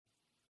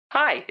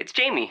Hi, it's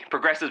Jamie,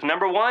 Progressive's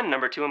number 1,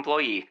 number 2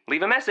 employee.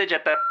 Leave a message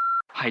at the...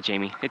 Hi,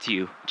 Jamie. It's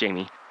you,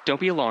 Jamie. Don't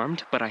be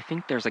alarmed, but I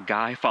think there's a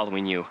guy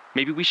following you.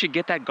 Maybe we should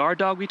get that guard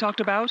dog we talked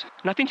about?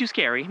 Nothing too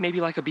scary,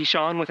 maybe like a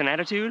Bichon with an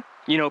attitude?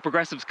 You know,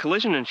 Progressive's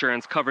collision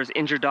insurance covers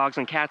injured dogs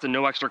and cats at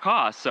no extra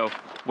cost, so...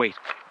 Wait,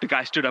 the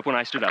guy stood up when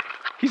I stood up.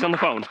 He's on the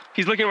phone.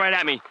 He's looking right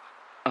at me.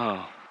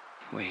 Oh,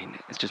 wait,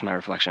 it's just my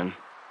reflection.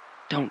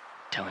 Don't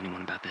tell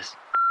anyone about this.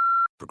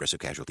 Progressive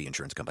Casualty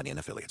Insurance Company and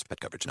Affiliates. Pet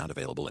coverage not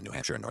available in New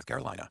Hampshire and North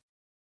Carolina.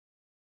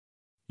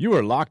 You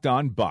are Locked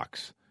On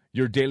Bucks,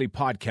 your daily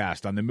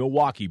podcast on the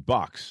Milwaukee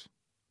Bucks.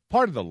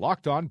 Part of the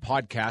Locked On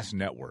Podcast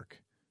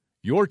Network.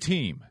 Your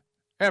team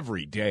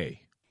every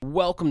day.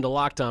 Welcome to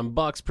Locked On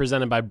Bucks,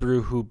 presented by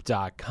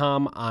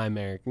BrewHoop.com. I'm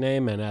Eric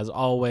Name, and as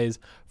always,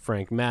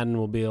 Frank Madden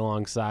will be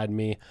alongside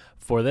me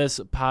for this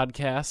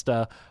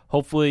podcast.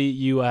 Hopefully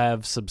you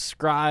have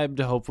subscribed.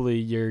 Hopefully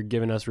you're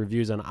giving us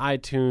reviews on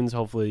iTunes.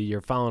 Hopefully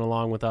you're following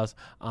along with us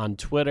on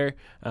Twitter.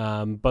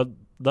 But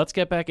let's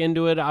get back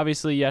into it.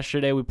 Obviously,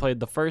 yesterday we played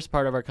the first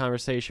part of our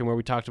conversation where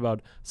we talked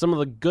about some of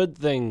the good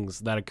things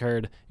that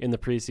occurred in the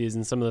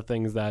preseason, some of the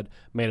things that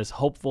made us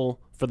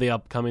hopeful for the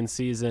upcoming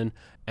season.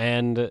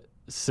 And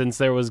since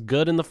there was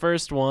good in the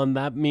first one,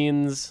 that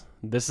means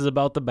this is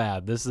about the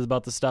bad. This is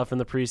about the stuff in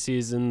the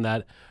preseason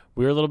that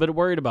we were a little bit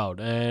worried about.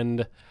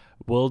 And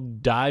we'll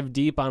dive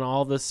deep on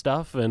all this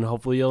stuff, and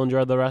hopefully you'll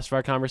enjoy the rest of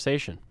our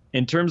conversation.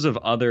 In terms of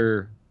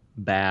other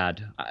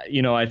bad,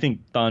 I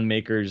think Thon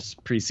Maker's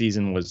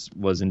preseason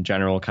was in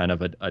general kind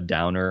of a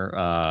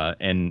downer,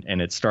 and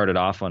it started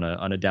off on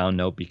a down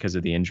note because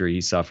of the injury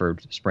he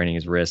suffered, spraining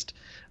his wrist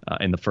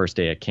in the first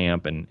day at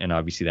camp, and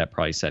obviously that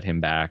probably set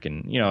him back.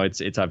 And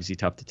it's obviously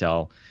tough to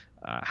tell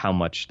how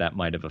much that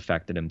might have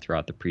affected him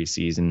throughout the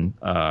preseason.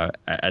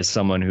 As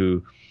someone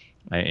who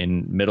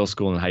in middle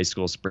school and high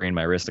school sprained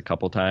my wrist a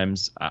couple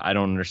times, I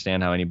don't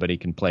understand how anybody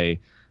can play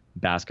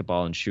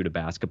basketball and shoot a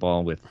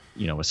basketball with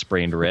a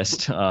sprained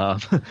wrist.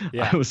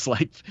 I was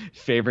like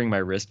favoring my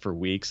wrist for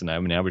weeks, and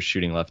I was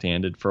shooting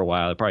left-handed for a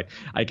while.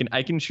 I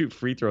can shoot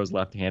free throws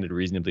left-handed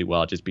reasonably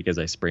well just because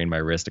I sprained my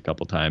wrist a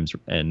couple times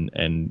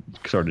and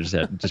sort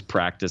of just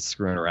practice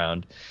screwing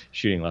around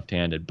shooting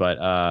left-handed.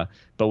 But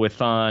with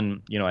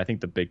Thon, I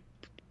think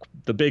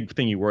the big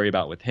thing you worry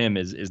about with him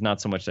is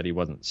not so much that he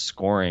wasn't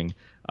scoring,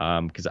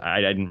 because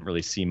I didn't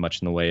really see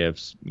much in the way of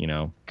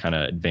kind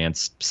of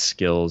advanced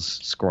skills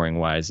scoring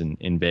wise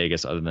in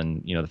Vegas, other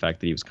than the fact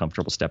that he was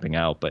comfortable stepping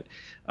out. But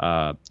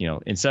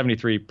in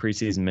 73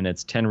 preseason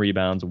minutes, 10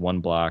 rebounds, 1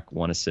 block,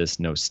 1 assist,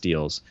 no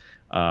steals,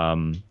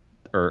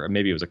 or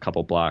maybe it was a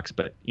couple blocks.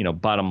 But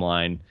bottom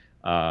line,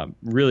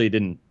 really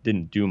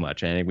didn't do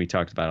much. I think we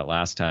talked about it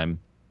last time.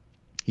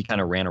 He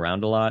kind of ran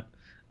around a lot.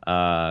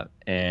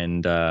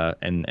 And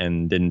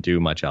didn't do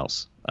much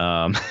else.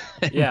 That's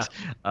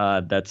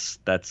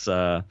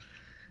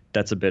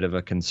a bit of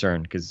a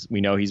concern, because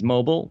we know he's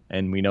mobile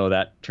and we know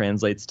that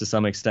translates to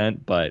some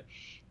extent. But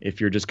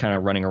if you're just kind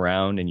of running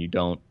around and you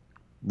don't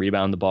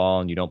rebound the ball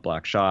and you don't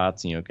block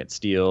shots and you don't get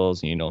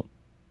steals and you don't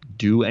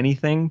do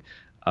anything,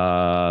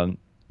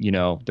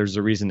 there's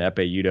a reason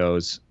Ekpe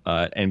Udoh's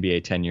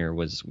NBA tenure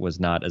was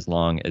not as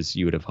long as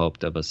you would have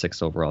hoped of a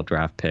 6th overall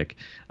draft pick.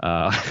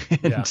 I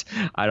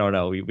don't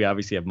know. We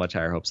obviously have much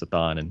higher hopes of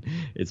Thon, and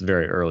it's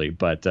very early.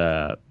 But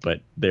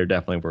there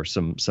definitely were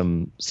some.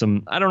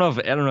 I don't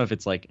know if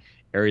it's like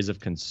areas of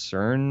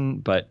concern,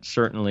 but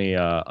certainly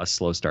a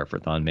slow start for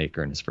Thon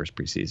Maker in his first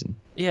preseason.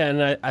 Yeah,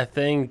 and I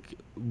think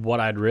what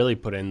I'd really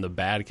put in the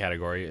bad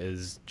category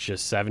is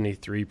just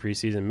 73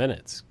 preseason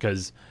minutes,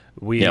 because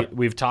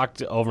we've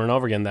talked over and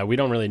over again that we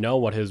don't really know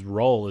what his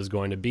role is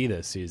going to be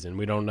this season.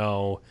 We don't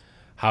know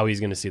how he's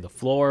going to see the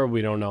floor.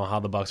 We don't know how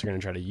the Bucks are going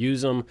to try to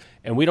use him,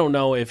 and we don't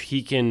know if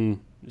he can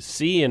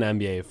see an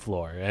NBA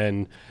floor.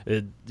 And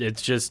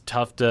it's just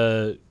tough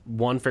to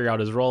figure out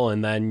his role,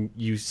 and then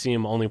you see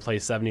him only play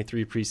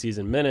 73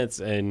 preseason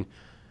minutes, and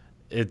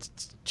it's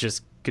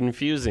just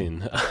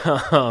confusing.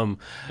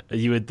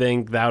 You would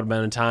think that would have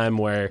been a time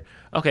where,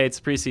 okay, it's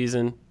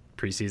preseason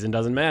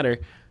doesn't matter,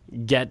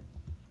 get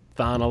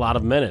Thon a lot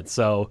of minutes.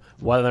 So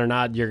whether or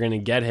not you're going to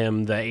get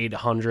him the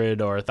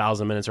 800 or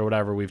 1,000 minutes or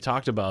whatever we've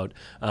talked about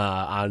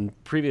on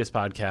previous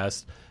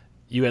podcasts,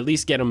 you at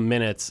least get him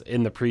minutes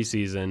in the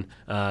preseason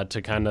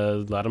to kind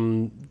of let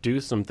him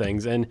do some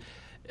things. And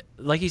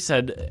like you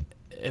said,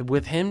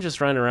 with him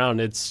just running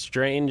around, it's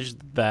strange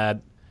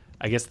that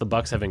I guess the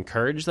Bucks have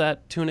encouraged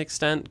that to an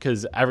extent,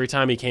 because every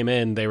time he came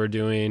in, they were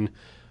doing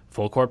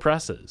full court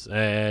presses,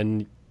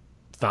 and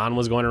Thon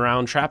was going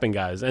around trapping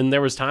guys. And there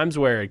was times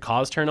where it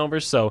caused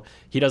turnovers, so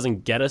he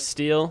doesn't get a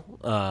steal,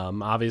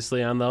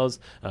 obviously, on those,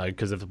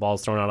 because if the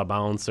ball's thrown out of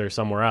bounds or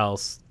somewhere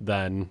else,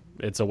 then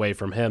it's away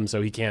from him,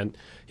 so he can't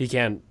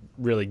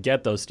really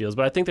get those steals.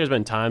 But I think there's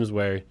been times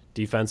where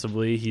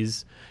defensively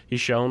he's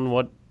shown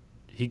what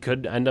he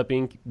could end up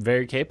being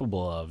very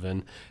capable of,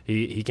 and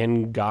he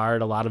can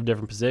guard a lot of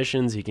different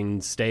positions. He can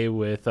stay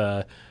with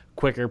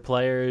quicker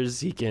players.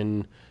 He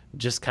can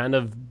just kind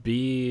of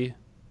be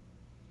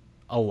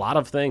a lot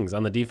of things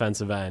on the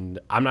defensive end.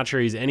 I'm not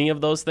sure he's any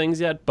of those things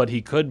yet, but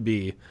he could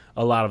be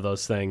a lot of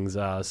those things.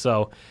 Like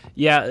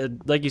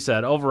you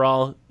said,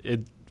 overall, it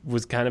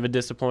was kind of a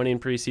disappointing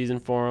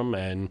preseason for him,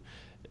 and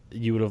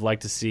you would have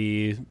liked to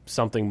see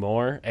something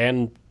more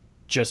and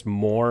just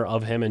more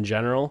of him in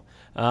general.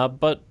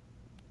 But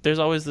there's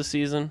always the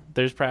season.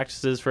 There's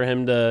practices for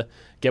him to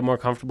get more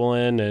comfortable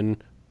in,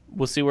 and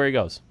we'll see where he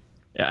goes.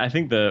 Yeah, I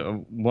think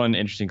the one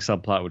interesting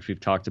subplot which we've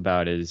talked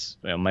about is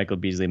Michael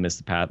Beasley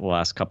missed the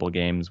last couple of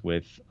games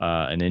with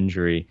an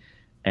injury,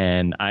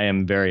 and I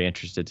am very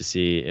interested to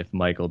see if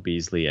Michael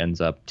Beasley ends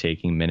up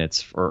taking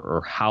minutes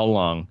or how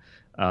long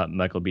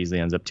Michael Beasley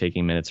ends up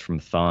taking minutes from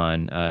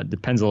Thon.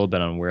 Depends a little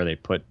bit on where they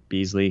put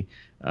Beasley.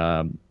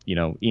 Ian.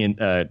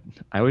 I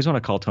always want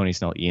to call Tony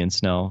Snell Ian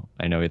Snell.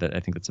 I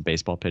think that's a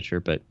baseball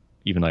pitcher, but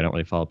even though I don't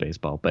really follow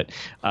baseball, but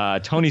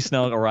Tony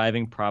Snell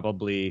arriving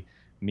probably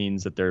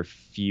means that there are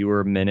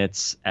fewer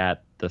minutes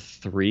at the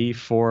 3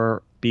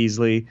 for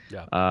Beasley.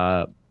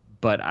 Yeah.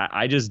 But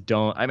I just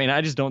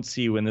don't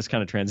see when this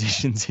kind of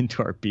transitions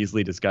into our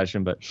Beasley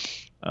discussion, but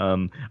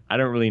I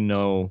don't really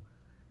know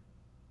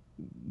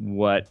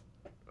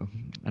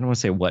I don't want to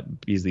say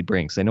what Beasley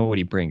brings. I know what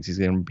he brings. He's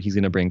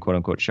gonna bring quote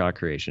unquote shot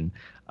creation.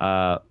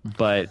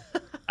 But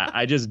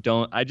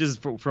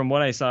from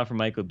what I saw from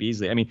Michael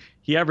Beasley, I mean,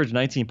 he averaged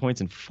 19 points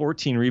and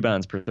 14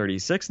 rebounds per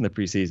 36 in the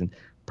preseason.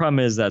 Problem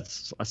is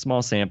that's a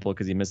small sample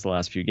because he missed the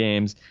last few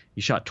games.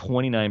 He shot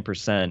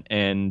 29%,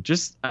 and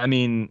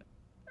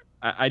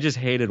I just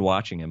hated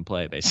watching him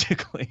play.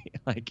 Basically,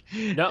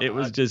 it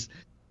was just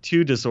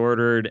too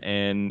disordered,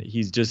 and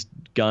he's just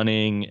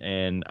gunning,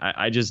 and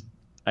I just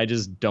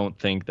don't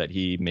think that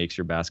he makes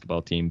your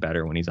basketball team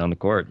better when he's on the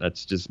court.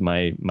 That's just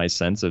my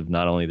sense of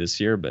not only this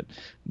year, but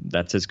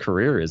that's his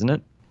career, isn't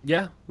it?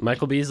 Yeah,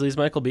 Michael Beasley's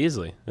Michael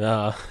Beasley.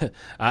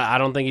 I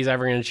don't think he's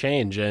ever going to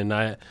change,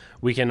 and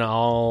we can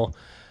all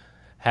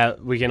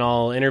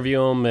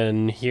interview him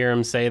and hear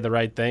him say the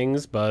right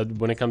things, but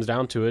when it comes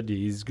down to it,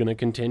 he's going to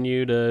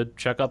continue to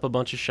chuck up a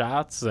bunch of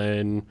shots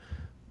and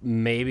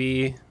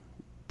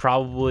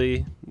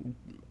probably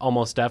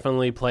almost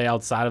definitely play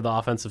outside of the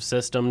offensive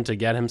system to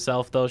get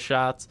himself those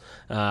shots.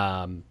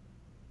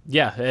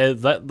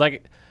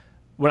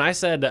 When I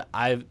said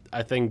I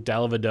think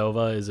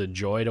Dellavedova is a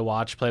joy to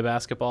watch play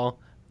basketball,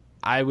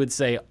 I would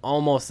say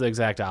almost the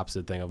exact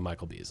opposite thing of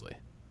Michael Beasley.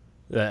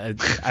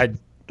 I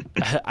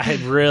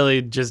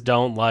really just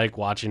don't like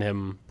watching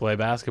him play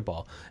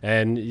basketball.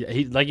 And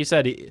he, like you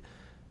said,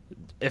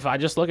 if I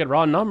just look at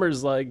raw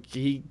numbers,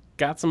 he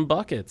got some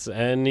buckets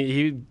and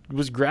he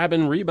was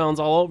grabbing rebounds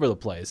all over the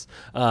place.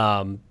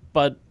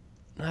 But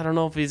I don't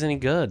know if he's any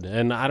good.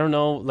 And I don't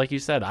know, like you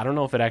said, I don't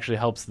know if it actually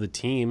helps the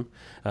team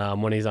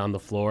when he's on the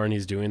floor and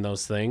he's doing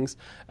those things.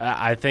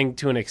 I think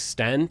to an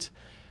extent,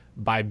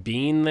 by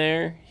being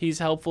there, he's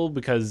helpful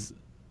because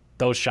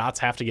those shots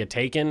have to get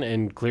taken,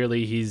 and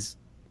clearly he's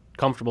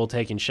comfortable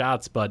taking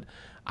shots. But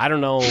I don't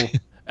know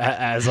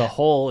as a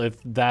whole if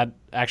that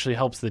actually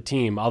helps the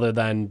team other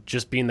than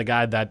just being the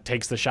guy that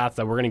takes the shots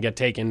that we're going to get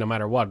taken no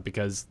matter what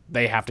because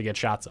they have to get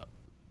shots up.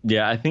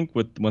 Yeah, I think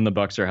when the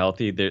Bucks are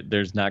healthy,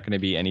 there's not going to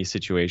be any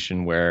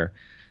situation where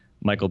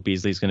Michael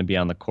Beasley's going to be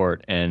on the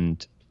court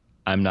and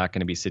I'm not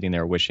going to be sitting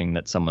there wishing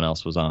that someone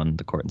else was on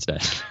the court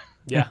instead.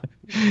 Yeah.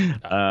 Yes.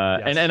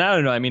 And I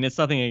don't know. I mean, it's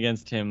nothing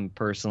against him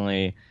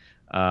personally.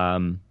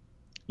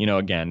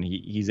 Again,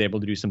 he's able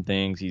to do some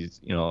things.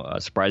 He's,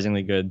 a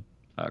surprisingly good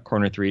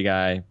corner 3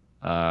 guy.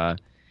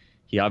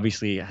 He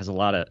obviously has a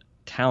lot of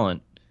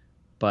talent,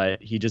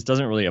 but he just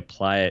doesn't really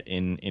apply it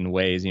in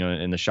ways,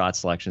 and the shot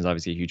selection is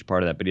obviously a huge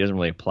part of that, but he doesn't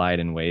really apply it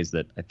in ways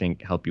that I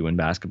think help you win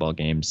basketball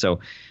games. So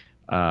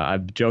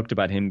I've joked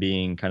about him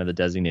being kind of the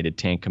designated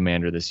tank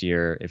commander this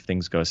year if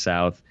things go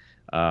south.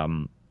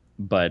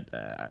 But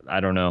I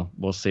don't know.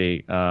 We'll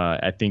see.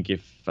 I think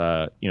if,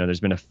 there's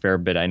been a fair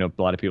bit. I know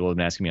a lot of people have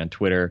been asking me on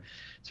Twitter,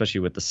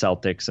 especially with the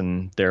Celtics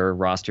and their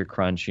roster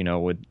crunch,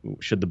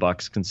 should the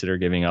Bucks consider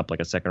giving up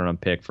like a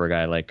second-round pick for a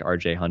guy like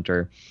RJ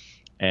Hunter?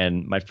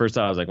 And my first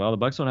thought, I was like, well, the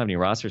Bucks don't have any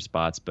roster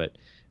spots, but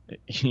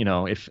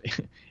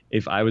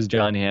if I was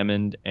John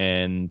Hammond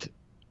and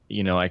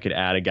I could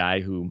add a guy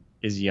who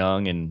is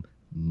young and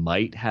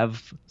might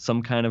have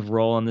some kind of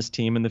role on this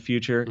team in the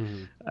future,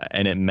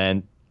 and it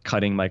meant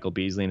cutting Michael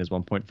Beasley and his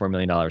 $1.4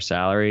 million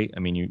salary. I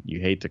mean, you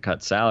hate to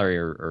cut salary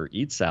or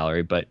eat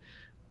salary, but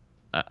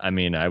I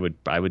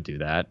would do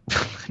that.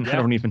 Yeah. I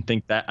don't even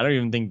think that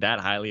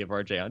highly of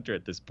RJ Hunter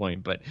at this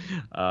point, but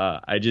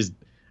I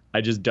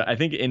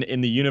think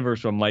in the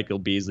universe where Michael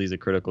Beasley's a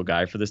critical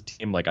guy for this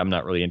team, I'm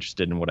not really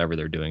interested in whatever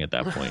they're doing at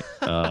that point.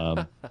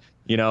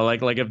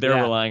 If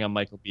they're relying on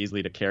Michael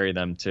Beasley to carry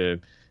them to,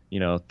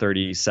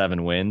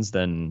 37 wins,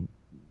 then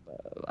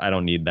I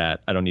don't need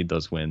that. I don't need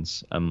those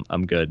wins.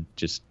 I'm good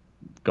just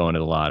going to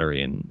the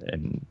lottery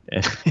and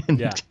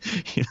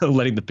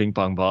letting the ping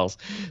pong balls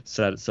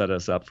set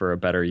us up for a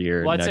better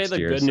year. Well, I'd say the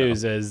good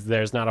news is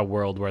there's not a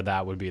world where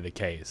that would be the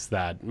case,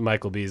 that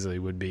Michael Beasley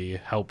would be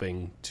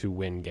helping to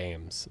win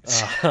games.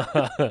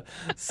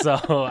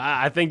 So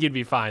I think you'd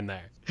be fine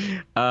there.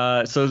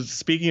 So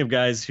speaking of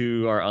guys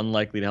who are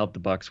unlikely to help the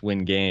Bucks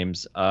win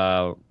games, we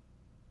haven't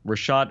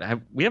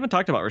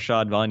talked about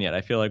Rashad Vaughn yet. I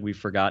feel like we've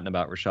forgotten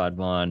about Rashad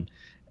Vaughn,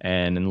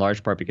 and in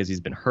large part because he's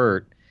been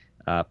hurt.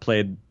 I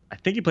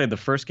think he played the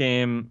first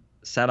game,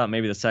 sat out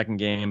maybe the second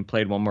game,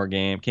 played one more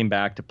game, came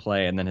back to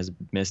play, and then has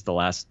missed the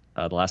last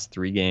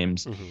 3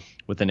 games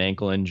with an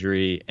ankle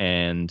injury.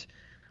 And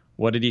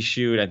what did he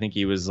shoot? I think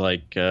he was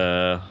like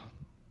 2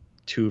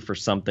 for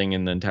something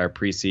in the entire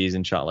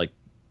preseason, shot like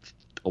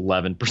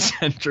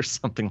 11% or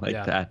something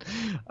like that.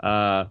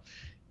 I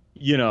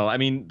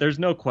mean, there's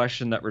no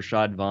question that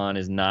Rashad Vaughn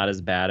is not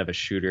as bad of a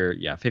shooter.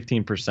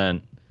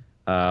 15%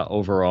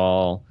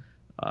 overall,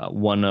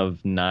 1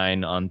 of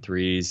 9 on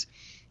threes.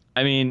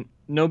 I mean,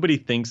 nobody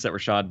thinks that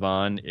Rashad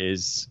Vaughn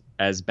is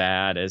as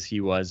bad as he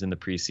was in the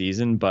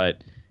preseason,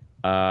 but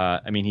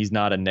I mean, he's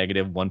not a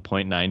negative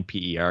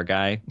 1.9 PER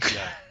guy,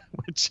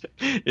 which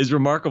is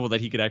remarkable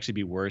that he could actually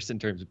be worse in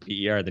terms of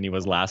PER than he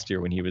was last year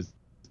when he was,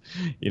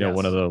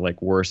 one of the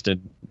like worst in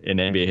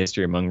NBA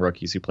history among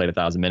rookies who played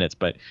 1,000 minutes.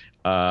 But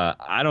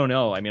I don't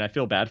know. I mean, I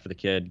feel bad for the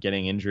kid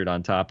getting injured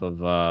on top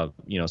of,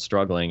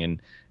 struggling. And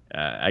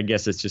I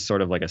guess it's just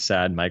sort of like a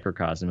sad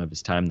microcosm of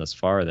his time thus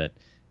far that,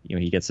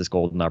 he gets this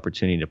golden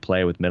opportunity to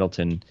play with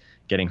Middleton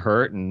getting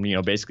hurt and,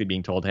 basically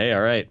being told, hey,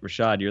 all right,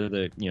 Rashad,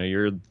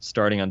 you're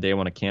starting on day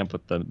one of camp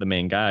with the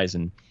main guys.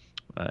 And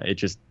it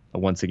just,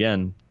 once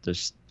again,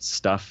 this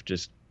stuff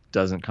just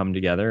doesn't come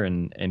together.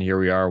 And here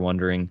we are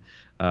wondering,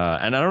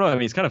 and I don't know. I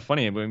mean, it's kind of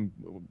funny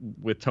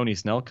with Tony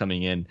Snell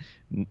coming in.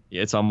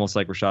 It's almost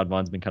like Rashad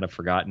Vaughn's been kind of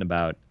forgotten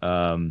about.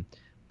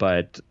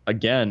 But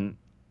again,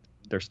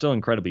 they're still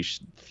incredibly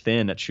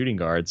thin at shooting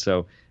guard.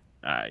 So,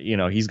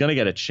 he's going to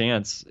get a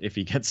chance if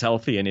he gets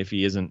healthy and if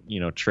he isn't,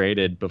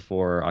 traded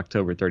before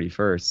October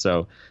 31st.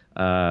 So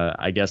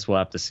I guess we'll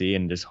have to see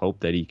and just hope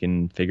that he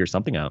can figure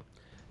something out.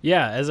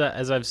 Yeah, as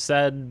I've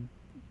said,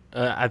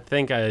 I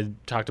think I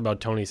talked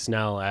about Tony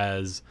Snell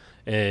as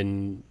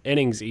an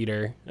innings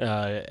eater,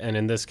 and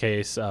in this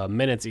case,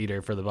 minutes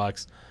eater for the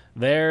Bucks.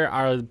 There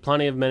are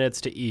plenty of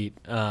minutes to eat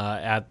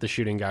at the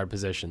shooting guard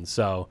position.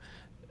 So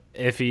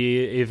if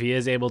he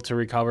is able to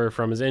recover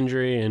from his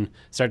injury and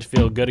start to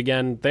feel good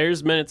again,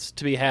 there's minutes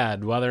to be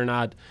had. Whether or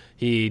not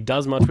he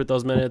does much with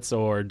those minutes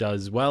or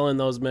does well in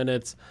those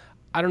minutes,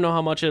 I don't know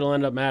how much it'll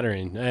end up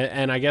mattering.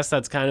 And I guess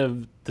that's kind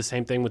of the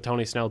same thing with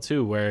Tony Snell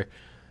too, where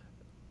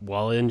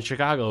in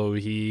Chicago,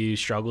 he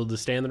struggled to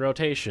stay in the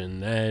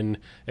rotation, and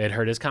it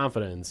hurt his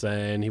confidence,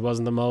 and he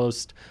wasn't the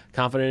most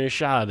confident in his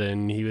shot,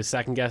 and he was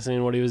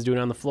second-guessing what he was doing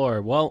on the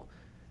floor. Well,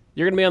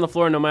 you're going to be on the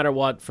floor no matter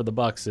what for the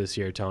Bucks this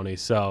year, Tony,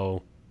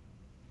 so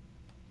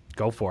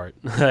go for it.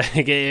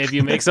 If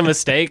you make some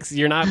mistakes,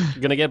 you're not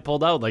going to get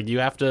pulled out. Like, you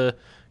have to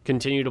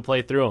continue to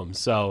play through them.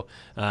 So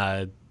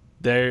I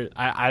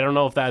don't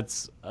know if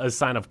that's a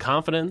sign of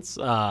confidence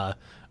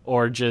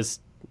or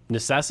just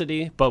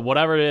necessity, but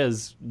whatever it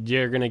is,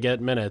 you're going to get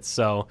minutes.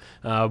 So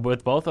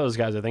with both those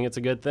guys, I think it's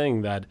a good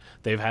thing that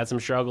they've had some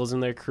struggles in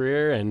their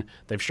career and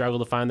they've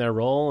struggled to find their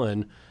role,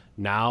 and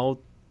now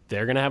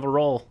they're going to have a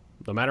role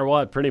no matter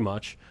what, pretty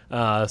much.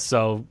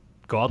 So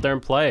go out there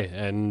and play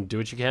and do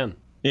what you can.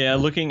 Yeah,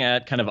 looking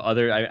at kind of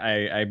other,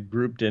 I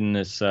grouped in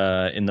this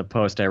in the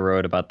post I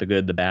wrote about the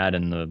good, the bad,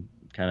 and the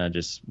kind of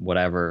just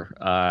whatever.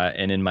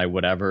 And in my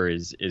whatever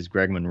is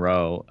Greg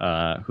Monroe,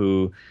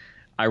 who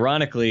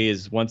ironically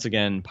is once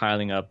again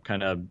piling up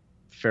kind of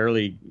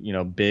fairly,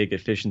 big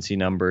efficiency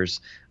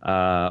numbers.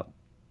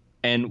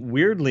 And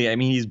weirdly, I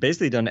mean, he's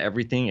basically done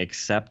everything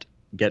except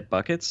get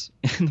buckets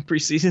in the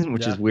preseason,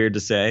 which is weird to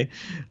say.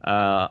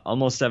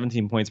 Almost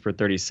 17 points per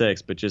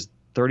 36, but just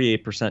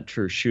 38%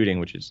 true shooting,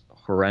 which is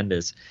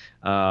horrendous.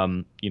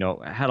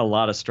 Had a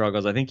lot of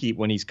struggles. I think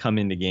when he's come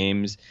into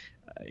games,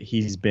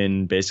 he's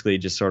been basically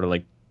just sort of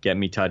like, get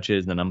me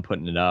touches, and then I'm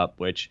putting it up,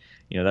 which,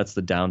 that's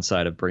the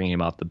downside of bringing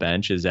him off the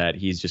bench, is that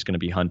he's just going to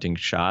be hunting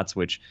shots,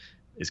 which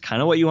is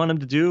kind of what you want him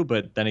to do.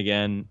 But then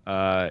again,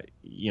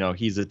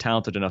 he's a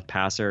talented enough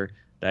passer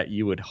that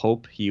you would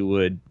hope he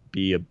would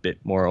be a bit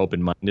more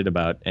open-minded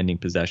about ending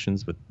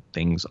possessions with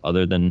things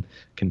other than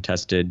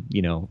contested,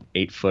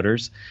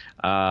 8-footers.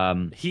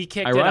 He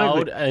kicked it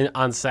out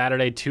on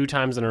Saturday 2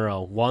 times in a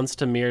row, once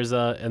to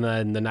Mirza and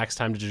then the next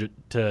time to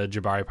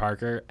Jabari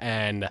Parker.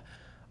 And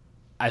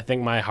I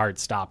think my heart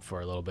stopped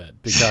for a little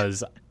bit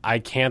because I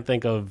can't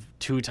think of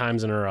 2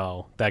 times in a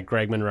row that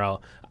Greg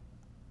Monroe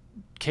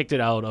kicked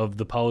it out of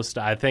the post.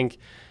 I think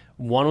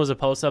one was a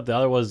post up, the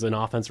other was an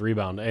offensive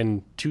rebound,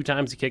 and 2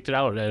 times he kicked it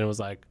out, and it was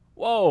like,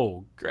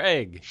 whoa,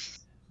 Greg,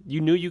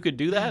 you knew you could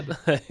do that?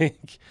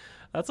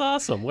 That's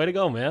awesome. Way to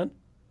go, man.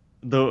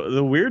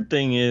 The weird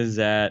thing is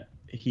that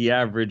he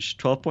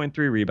averaged 12.3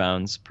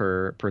 rebounds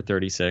per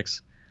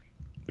 36,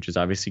 which is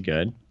obviously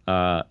good.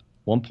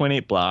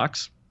 1.8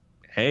 blocks.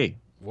 Hey,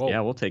 whoa.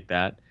 Yeah, we'll take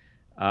that.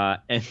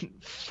 And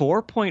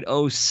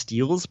 4.0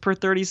 steals per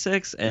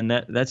 36, and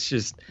that's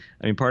just,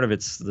 I mean, part of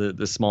it's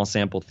the small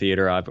sample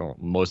theater, or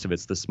most of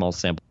it's the small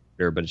sample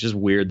theater, but it's just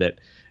weird that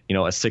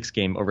over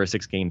a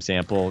 6-game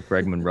sample,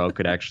 Greg Monroe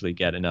could actually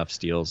get enough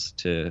steals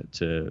to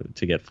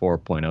get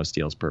 4.0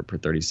 steals per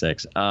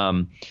 36.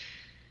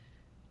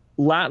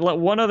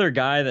 One other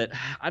guy that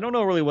I don't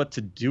know really what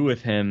to do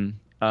with him.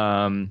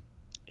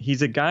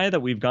 He's a guy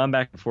that we've gone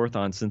back and forth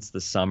on since the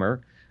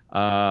summer,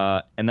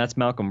 and that's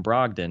Malcolm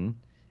Brogdon.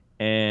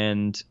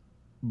 And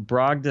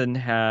Brogdon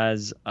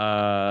has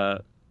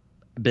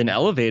been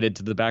elevated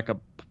to the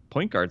backup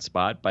point guard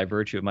spot by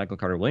virtue of Michael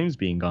Carter-Williams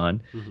being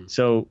gone. Mm-hmm.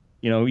 So,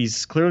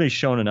 he's clearly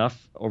shown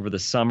enough over the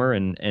summer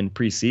and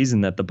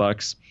preseason that the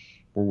Bucks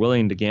were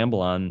willing to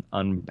gamble on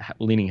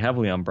leaning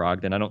heavily on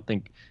Brogdon. I don't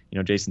think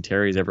Jason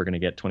Terry is ever going to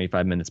get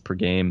 25 minutes per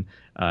game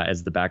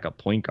as the backup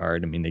point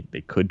guard. I mean,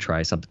 they could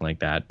try something like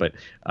that, but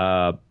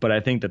I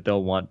think that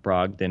they'll want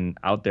Brogdon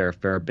out there a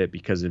fair bit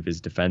because of his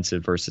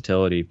defensive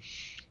versatility.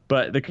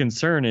 But the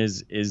concern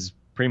is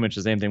pretty much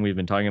the same thing we've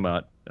been talking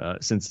about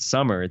since the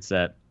summer. It's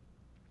that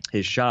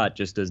his shot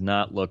just does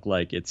not look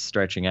like it's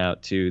stretching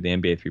out to the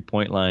NBA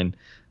 3-point line.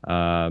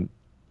 I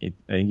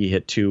think he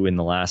hit 2 in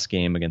the last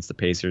game against the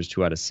Pacers,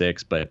 2 out of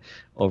 6, but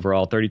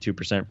overall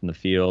 32% from the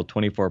field,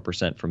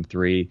 24% from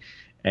 3.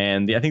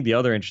 And I think the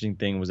other interesting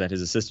thing was that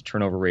his assist to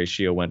turnover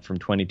ratio went from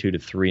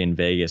 22-3 in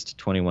Vegas to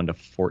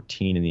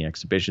 21-14 in the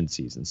exhibition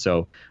season.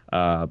 So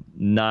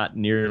not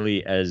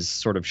nearly as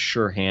sort of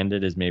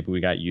sure-handed as maybe we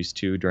got used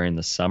to during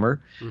the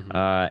summer.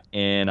 Mm-hmm.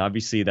 And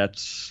obviously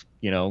that's,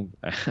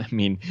 I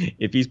mean,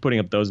 if he's putting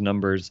up those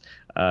numbers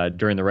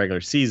during the regular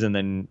season,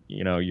 then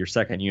your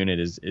second unit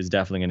is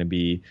definitely going to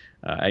be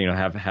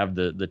have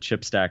the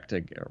chip stacked.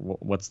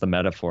 What's the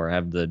metaphor?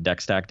 Have the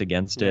deck stacked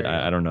against it?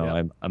 I don't know.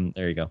 Yeah. I'm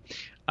there. You go.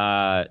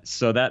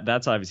 So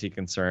that's obviously a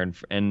concern,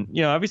 and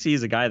obviously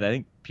he's a guy that I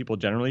think people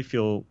generally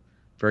feel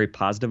very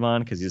positive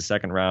on because he's a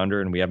second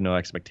rounder, and we have no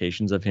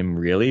expectations of him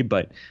really.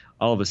 But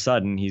all of a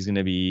sudden, he's going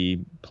to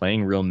be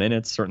playing real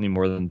minutes, certainly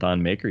more than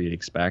Thon Maker you'd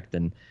expect,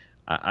 and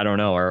I don't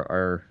know.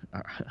 Are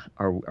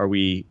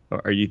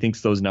you think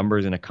those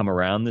numbers going to come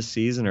around this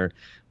season, or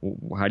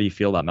how do you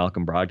feel about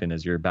Malcolm Brogdon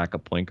as your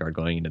backup point guard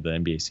going into the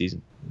NBA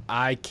season?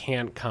 I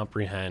can't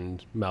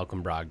comprehend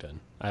Malcolm Brogdon.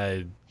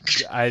 I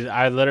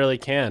literally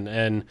can,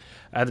 and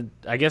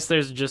I guess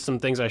there's just some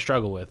things I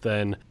struggle with.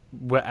 And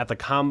at the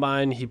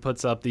combine, he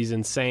puts up these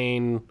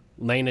insane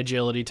lane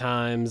agility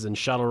times and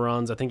shuttle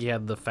runs. I think he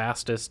had the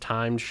fastest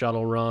timed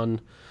shuttle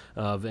run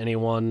of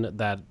anyone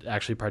that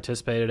actually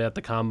participated at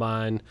the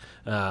combine.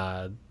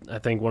 I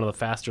think one of the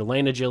faster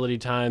lane agility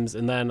times.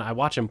 And then I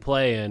watch him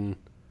play, and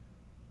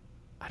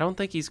I don't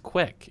think he's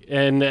quick.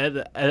 And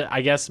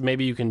I guess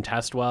maybe you can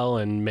test well,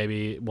 and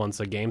maybe once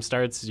a game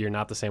starts, you're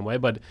not the same way.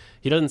 But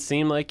he doesn't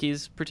seem like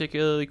he's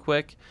particularly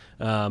quick.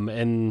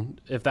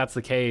 And if that's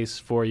the case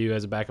for you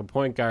as a backup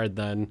point guard,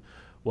 then,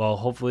 well,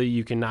 hopefully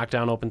you can knock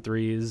down open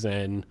threes,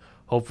 and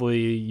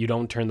hopefully you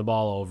don't turn the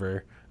ball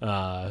over,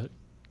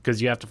 because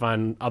you have to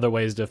find other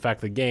ways to affect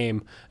the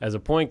game as a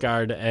point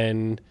guard.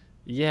 And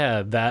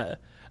yeah, that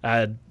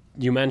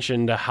you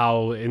mentioned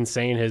how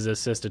insane his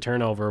assist to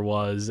turnover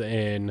was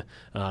in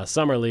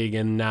Summer League,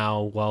 and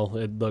now, well,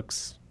 it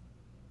looks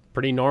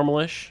pretty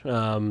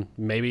normalish.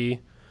 Maybe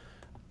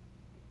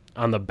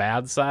on the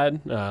bad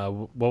side,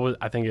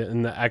 I think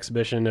in the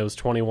exhibition it was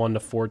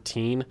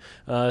 21-14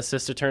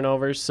 assist to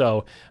turnovers,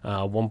 so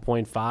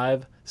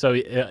 1.5. So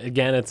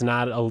again, it's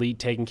not elite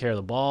taking care of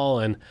the ball,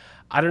 and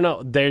I don't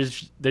know.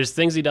 There's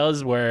things he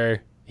does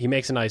where he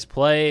makes a nice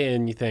play,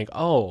 and you think,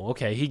 oh,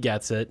 okay, he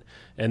gets it,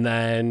 and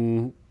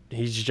then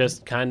he's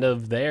just kind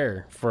of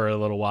there for a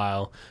little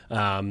while.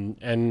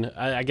 And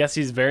I guess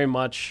he's very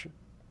much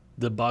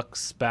the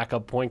Bucks'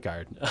 backup point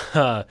guard,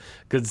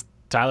 because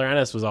Tyler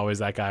Ennis was always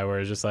that guy where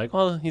it's just like,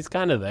 well, he's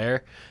kind of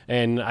there.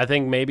 And I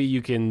think maybe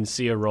you can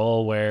see a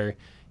role where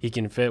he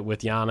can fit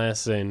with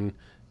Giannis and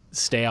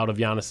stay out of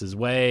Giannis's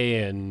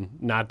way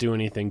and not do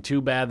anything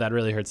too bad that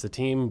really hurts the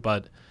team.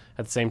 But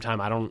at the same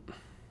time, I don't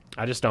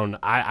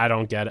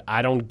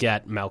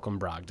get Malcolm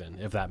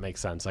Brogdon, if that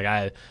makes sense.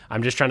 Like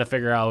I'm just trying to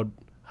figure out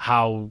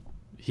how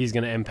he's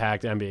going to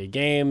impact NBA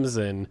games,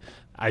 and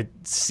I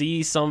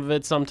see some of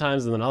it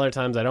sometimes, and then other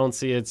times I don't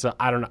see it. So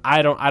I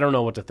don't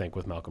know what to think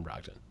with Malcolm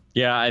Brogdon.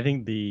 Yeah, I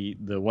think the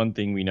one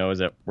thing we know is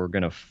that we're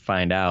going to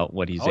find out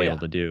what he's able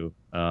to do.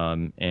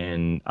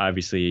 And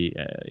obviously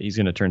he's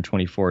going to turn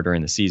 24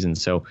 during the season.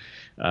 So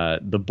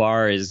the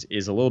bar is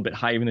a little bit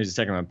high, even though he's a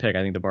second round pick.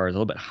 I think the bar is a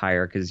little bit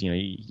higher because,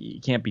 you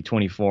can't be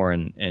 24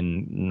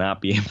 and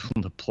not be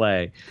able to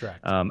play. Correct.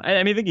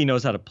 I think he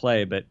knows how to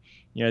play, but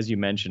as you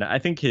mentioned, I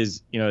think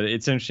his,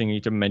 it's interesting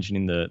you're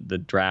mentioning the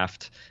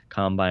draft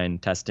combine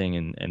testing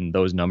and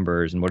those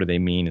numbers and what do they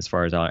mean as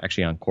far as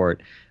actually on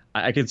court.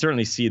 I could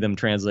certainly see them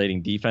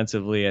translating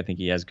defensively. I think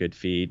he has good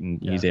feet,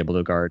 and he's able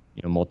to guard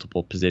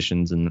multiple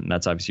positions, and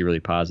that's obviously really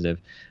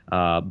positive.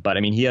 But I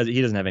mean, he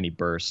doesn't have any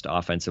burst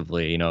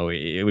offensively.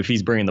 If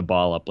he's bringing the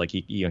ball up, like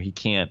he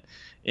can't.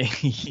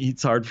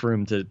 It's hard for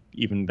him to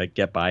even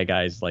get by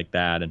guys like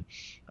that. And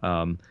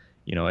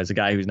as a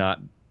guy who's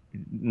not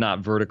not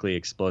vertically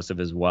explosive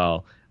as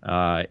well.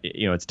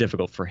 It's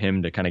difficult for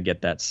him to kind of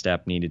get that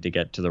step needed to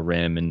get to the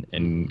rim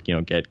and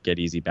get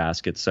easy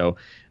baskets. So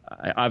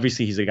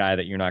obviously he's a guy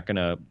that you're not going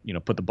to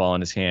put the ball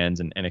in his hands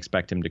and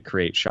expect him to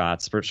create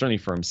shots, certainly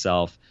for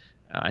himself.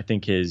 I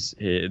think his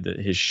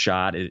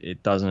shot,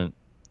 it doesn't.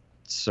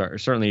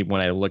 Certainly, when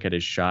I look at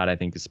his shot, I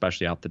think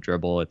especially off the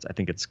dribble, I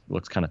think it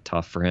looks kind of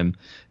tough for him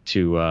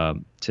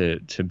to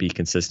be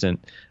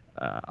consistent.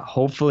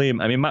 Hopefully,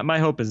 I mean, my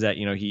hope is that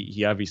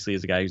he obviously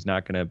is a guy he's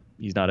not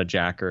a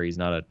jacker, he's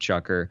not a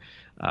chucker,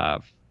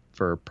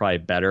 for probably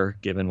better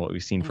given what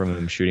we've seen from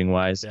him shooting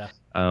wise. Yeah.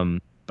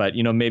 But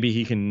maybe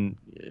he can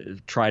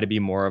try to be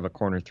more of a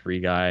corner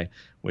three guy,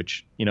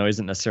 which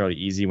isn't necessarily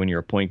easy when you're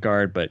a point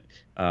guard, but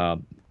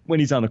when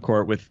he's on the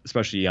court with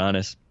especially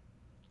Giannis,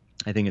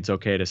 I think it's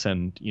okay to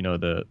send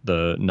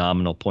the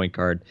nominal point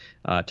guard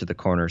to the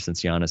corner,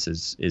 since Giannis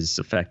is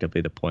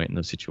effectively the point in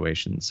those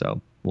situations.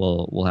 So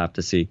we'll have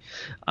to see.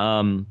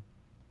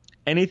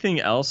 Anything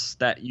else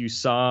that you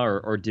saw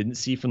or didn't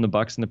see from the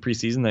Bucks in the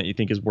preseason that you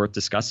think is worth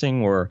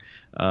discussing, or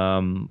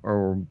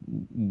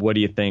what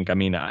do you think? I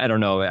mean, I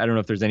don't know. I don't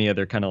know if there's any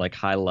other kind of like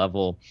high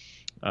level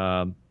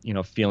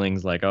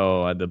feelings like,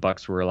 oh, the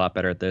Bucks were a lot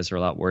better at this or a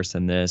lot worse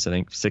than this. I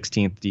think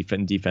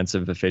 16th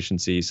defensive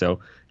efficiency, so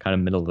kind of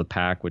middle of the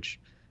pack, which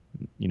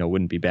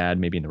wouldn't be bad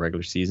maybe in the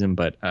regular season.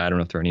 But I don't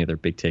know if there are any other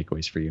big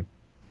takeaways for you.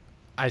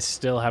 I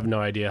still have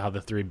no idea how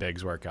the three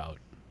bigs work out.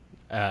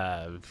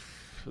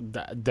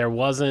 There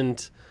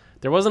wasn't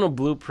a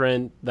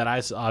blueprint that I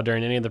saw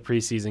during any of the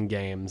preseason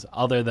games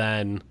other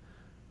than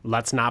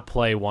let's not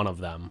play one of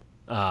them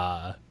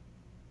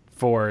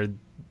for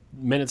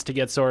minutes to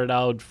get sorted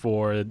out,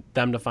 for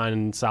them to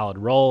find solid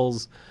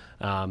roles.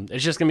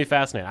 It's just gonna be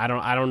fascinating.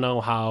 I don't know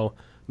how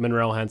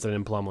Monroe, Henson,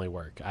 and Plumlee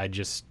work. I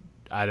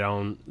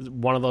don't.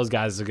 One of those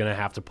guys is gonna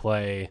have to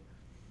play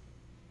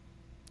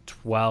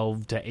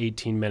 12 to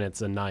 18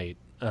 minutes a night,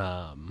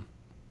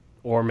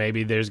 or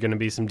maybe there's gonna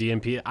be some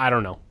DNP. I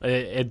don't know.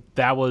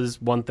 That was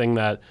one thing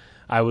that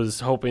I was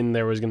hoping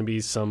there was gonna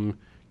be some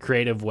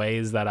creative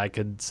ways that I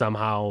could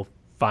somehow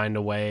find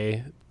a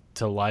way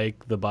to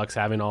like the Bucks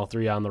having all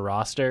three on the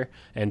roster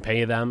and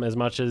pay them as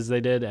much as they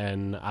did,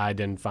 and I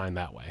didn't find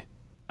that way.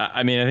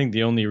 I mean, I think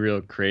the only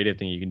real creative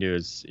thing you can do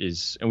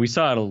is and we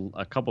saw it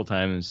a couple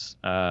times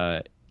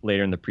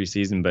later in the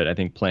preseason, but I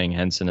think playing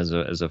Henson as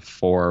a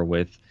four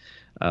with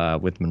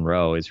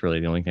Monroe is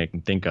really the only thing I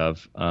can think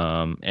of.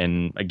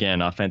 And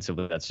again,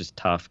 offensively, that's just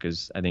tough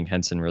because I think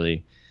Henson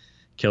really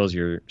kills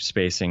your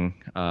spacing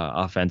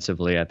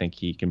offensively. I think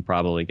he can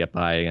probably get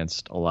by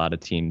against a lot of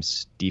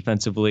teams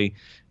defensively,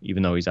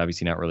 even though he's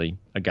obviously not really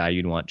a guy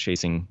you'd want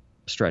chasing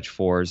stretch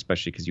fours,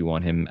 especially because you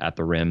want him at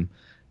the rim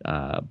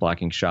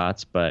blocking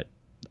shots. But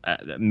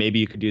maybe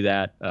you could do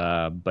that.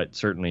 But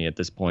certainly at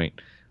this point,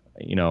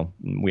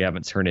 we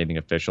haven't heard anything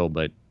official,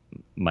 but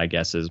my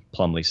guess is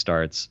Plumlee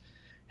starts,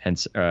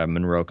 hence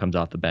Monroe comes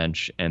off the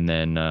bench, and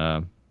then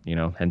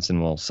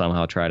Henson will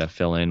somehow try to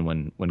fill in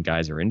when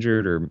guys are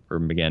injured, or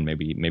again,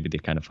 maybe they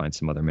kind of find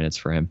some other minutes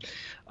for him.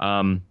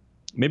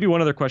 Maybe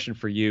one other question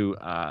for you,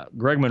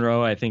 Greg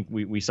Monroe. I think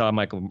we saw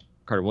Michael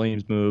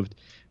Carter-Williams moved.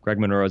 Greg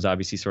Monroe is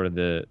obviously sort of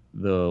the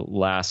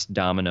last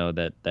domino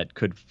that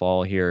could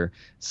fall here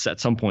at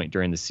some point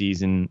during the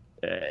season.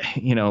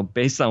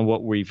 Based on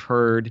what we've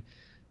heard,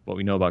 what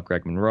we know about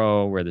Greg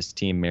Monroe, where this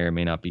team may or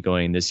may not be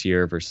going this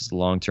year versus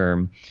long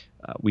term.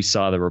 We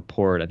saw the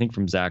report, I think,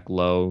 from Zach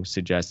Lowe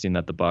suggesting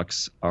that the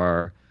Bucks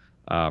are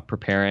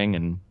preparing.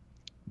 And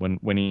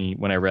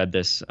when I read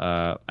this,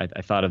 I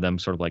thought of them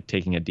sort of like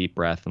taking a deep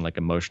breath and like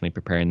emotionally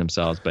preparing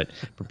themselves, but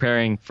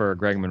preparing for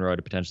Greg Monroe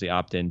to potentially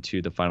opt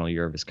into the final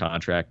year of his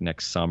contract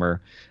next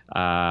summer.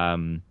 I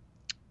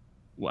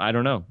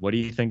don't know. What do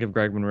you think of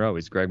Greg Monroe?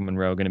 Is Greg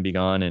Monroe going to be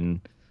gone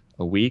in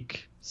a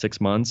week,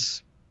 6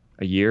 months,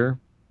 a year,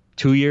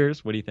 2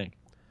 years? What do you think?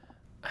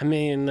 I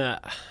mean,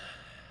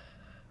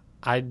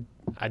 I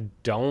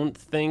don't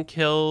think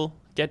he'll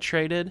get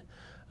traded.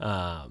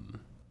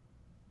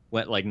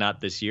 What, like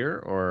not this year,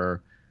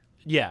 or?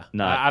 Yeah,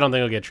 I don't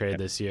think he'll get traded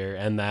this year.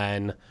 And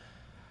then,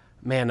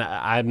 man,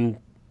 I'm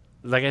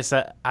like I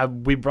said,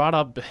 we brought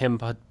up him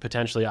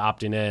potentially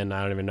opting in.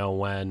 I don't even know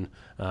when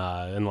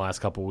in the last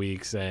couple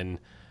weeks, and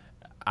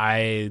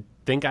I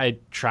think I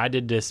tried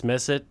to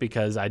dismiss it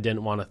because I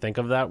didn't want to think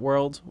of that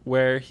world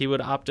where he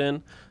would opt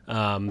in.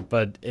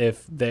 But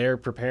if they're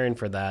preparing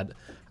for that,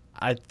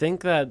 I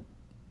think that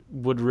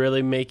would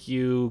really make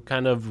you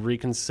kind of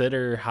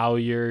reconsider how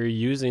you're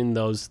using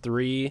those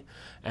three,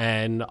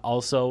 and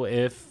also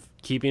if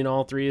keeping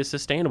all three is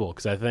sustainable.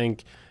 Because I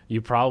think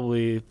you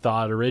probably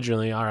thought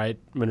originally, all right,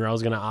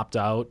 Monroe's going to opt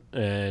out,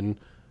 and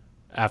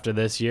after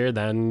this year,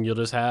 then you'll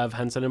just have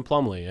Henson and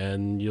Plumlee,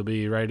 and you'll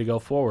be ready to go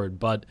forward.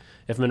 But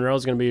if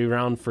Monroe's going to be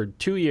around for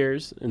 2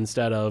 years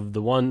instead of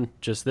the one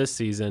just this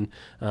season,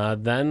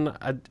 then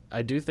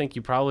I do think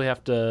you probably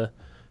have to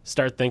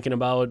start thinking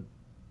about,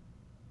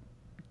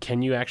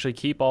 can you actually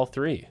keep all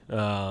three?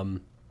 And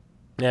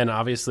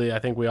obviously, I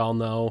think we all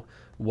know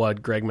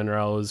what Greg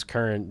Monroe's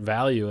current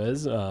value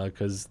is,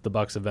 because the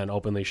Bucks have been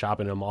openly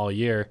shopping him all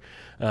year,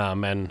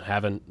 and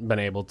haven't been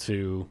able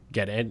to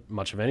get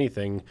much of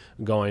anything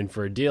going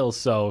for a deal.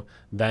 So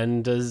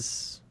then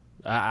it's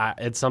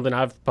something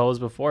I've posed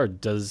before.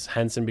 Does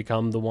Henson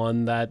become the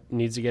one that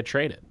needs to get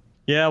traded?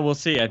 Yeah, we'll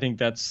see. I think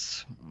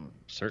that's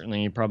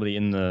certainly probably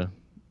in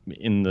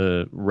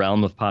the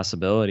realm of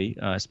possibility,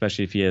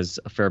 especially if he has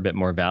a fair bit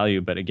more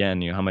value. But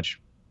again, how much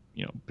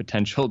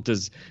potential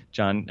does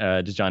John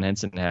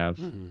Henson have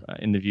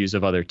in the views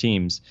of other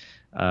teams?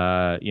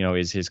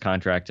 Is his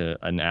contract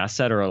an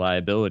asset or a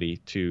liability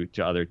to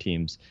other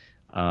teams?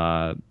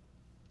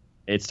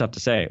 It's tough to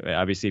say.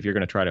 Obviously, if you're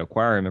going to try to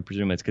acquire him, I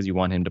presume it's because you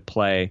want him to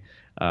play.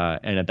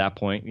 And at that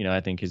point,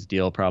 I think his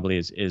deal probably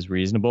is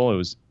reasonable. It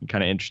was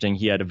kind of interesting.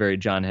 He had a very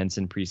John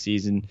Henson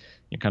preseason,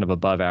 kind of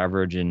above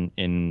average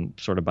in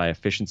sort of by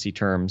efficiency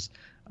terms,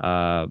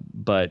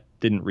 but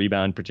didn't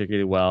rebound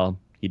particularly well.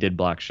 He did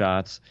block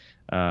shots,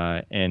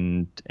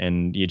 and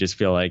you just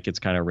feel like it's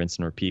kind of rinse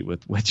and repeat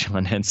with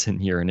John Henson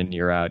year in and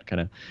year out,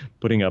 kind of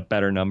putting up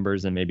better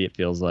numbers, and maybe it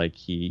feels like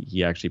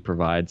he actually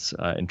provides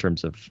in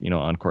terms of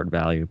on-court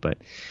value. But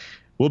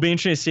we'll be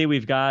interested to see.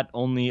 We've got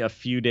only a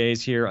few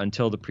days here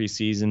until the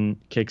preseason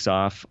kicks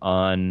off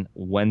on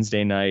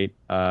Wednesday night.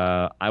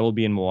 I will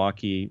be in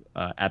Milwaukee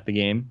at the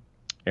game.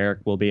 Eric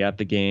will be at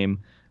the game.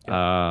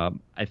 I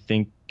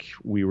think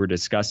we were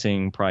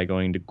discussing probably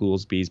going to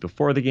Goolsby's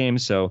before the game.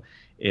 So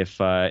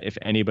if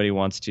anybody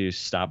wants to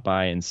stop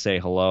by and say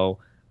hello,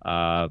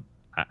 I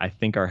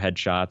think our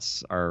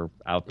headshots are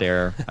out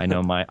there. I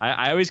know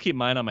I always keep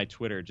mine on my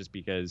Twitter just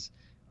because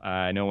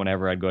I know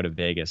whenever I'd go to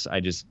Vegas,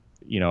 I just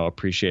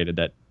appreciated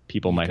that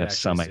people might have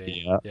some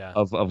idea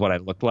of what I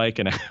look like,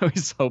 and I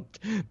always hoped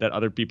that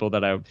other people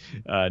that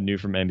I knew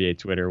from NBA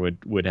Twitter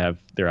would have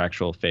their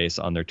actual face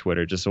on their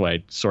Twitter, just so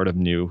I sort of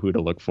knew who to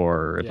look for,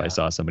 or if I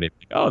saw somebody,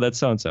 oh, that's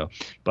so and so.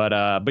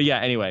 But yeah,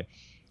 anyway,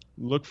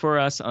 look for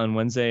us on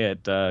Wednesday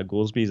at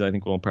Goolsby's. I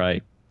think we'll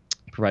probably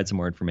provide some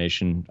more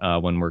information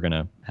when we're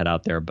gonna head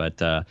out there.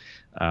 But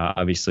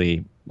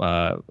obviously,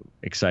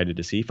 excited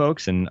to see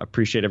folks, and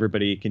appreciate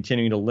everybody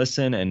continuing to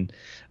listen and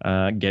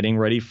getting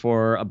ready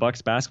for a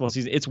Bucks basketball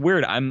season. It's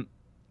weird. I'm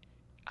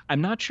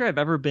not sure I've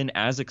ever been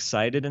as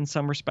excited in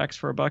some respects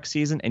for a Bucks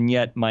season, and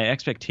yet my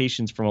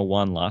expectations from a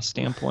one-loss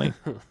standpoint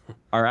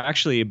are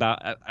actually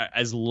about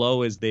as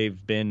low as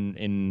they've been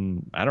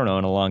in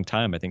a long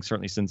time. I think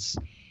certainly since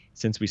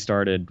we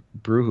started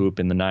Brew Hoop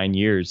in the 9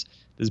 years,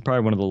 this is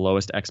probably one of the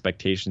lowest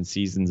expectation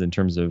seasons in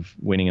terms of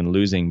winning and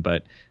losing.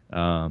 But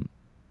I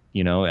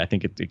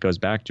think it goes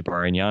back to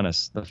Jabari and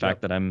Giannis. The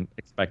fact that I'm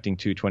expecting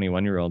two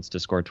 21-year-olds to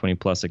score 20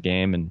 plus a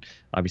game, and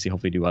obviously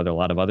hopefully do a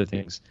lot of other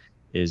things,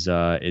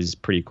 is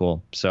pretty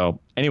cool. So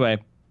anyway,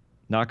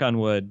 knock on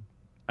wood,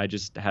 I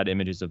just had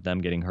images of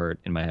them getting hurt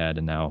in my head,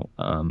 and now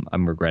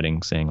I'm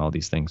regretting saying all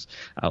these things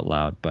out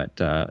loud. But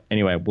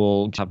anyway,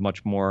 we'll have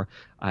much more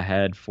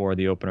ahead for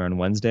the opener on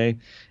Wednesday.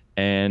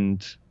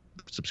 And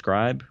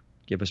subscribe,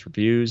 give us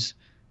reviews,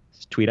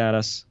 tweet at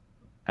us,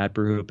 at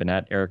BrewHoop and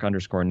at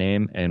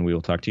Eric_name, and we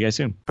will talk to you guys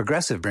soon.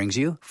 Progressive brings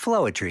you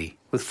Flowetry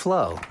with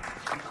Flo.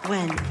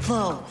 When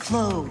Flo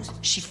flows,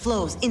 she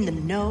flows in the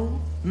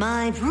know.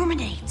 Mind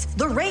ruminates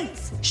the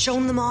rates.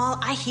 Shown them all,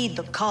 I heed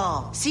the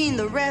call. Seeing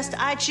the rest,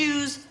 I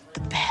choose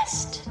the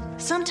best.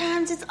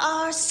 Sometimes it's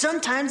ours,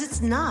 sometimes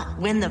it's not.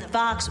 When the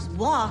fox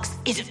walks,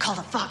 is it called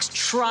a fox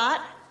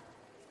trot?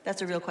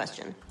 That's a real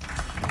question.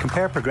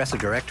 Compare Progressive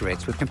Direct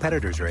rates with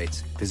competitors' rates.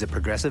 Visit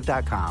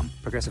Progressive.com.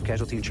 Progressive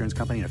Casualty Insurance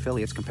Company and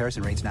affiliates.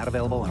 Comparison rates not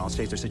available in all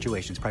states or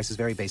situations. Prices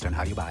vary based on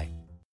how you buy.